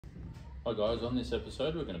Hi guys, on this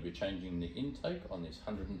episode we're going to be changing the intake on this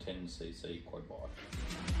 110cc quad bike.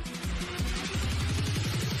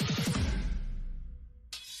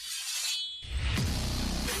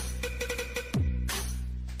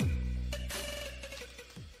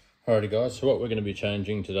 Alrighty guys, so what we're going to be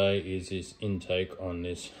changing today is this intake on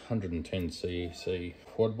this 110cc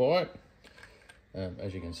quad bike.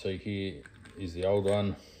 As you can see, here is the old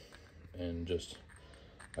one, and just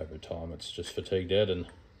over time it's just fatigued out and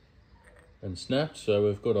snapped. So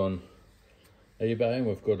we've got on eBay and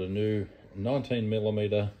we've got a new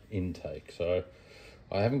 19mm intake. So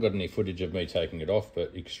I haven't got any footage of me taking it off,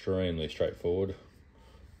 but extremely straightforward.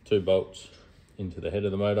 2 bolts into the head of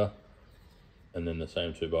the motor, and then the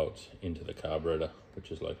same 2 bolts into the carburetor, which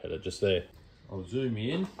is located just there. I'll zoom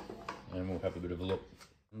in and we'll have a bit of a look.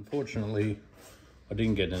 Unfortunately, I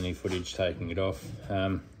didn't get any footage taking it off.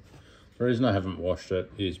 The reason I haven't washed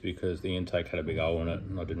it is because the intake had a big hole in it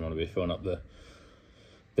and I didn't want to be filling up the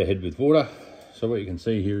head with water. So what you can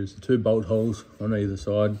see here is the 2 bolt holes on either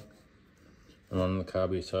side and on the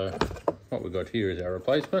carby. So what we've got here is our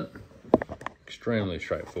replacement. Extremely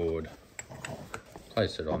straightforward.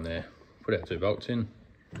 Place it on there, put our 2 bolts in,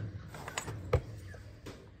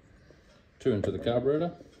 2 into the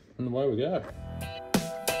carburetor, and away we go.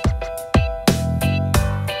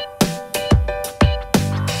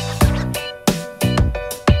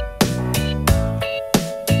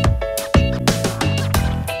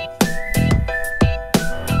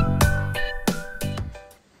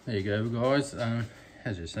 There you go guys,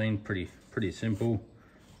 as you've seen, pretty simple.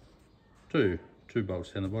 2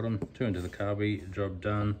 bolts down the bottom, 2 into the carby, job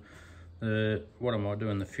done. What I might do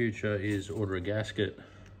in the future is order a gasket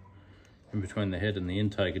in between the head and the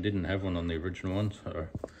intake. I didn't have one on the original one, so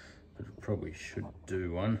I probably should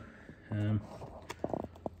do one. Yeah,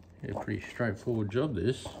 pretty straightforward job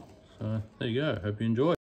this. So there you go, hope you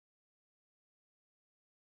enjoy.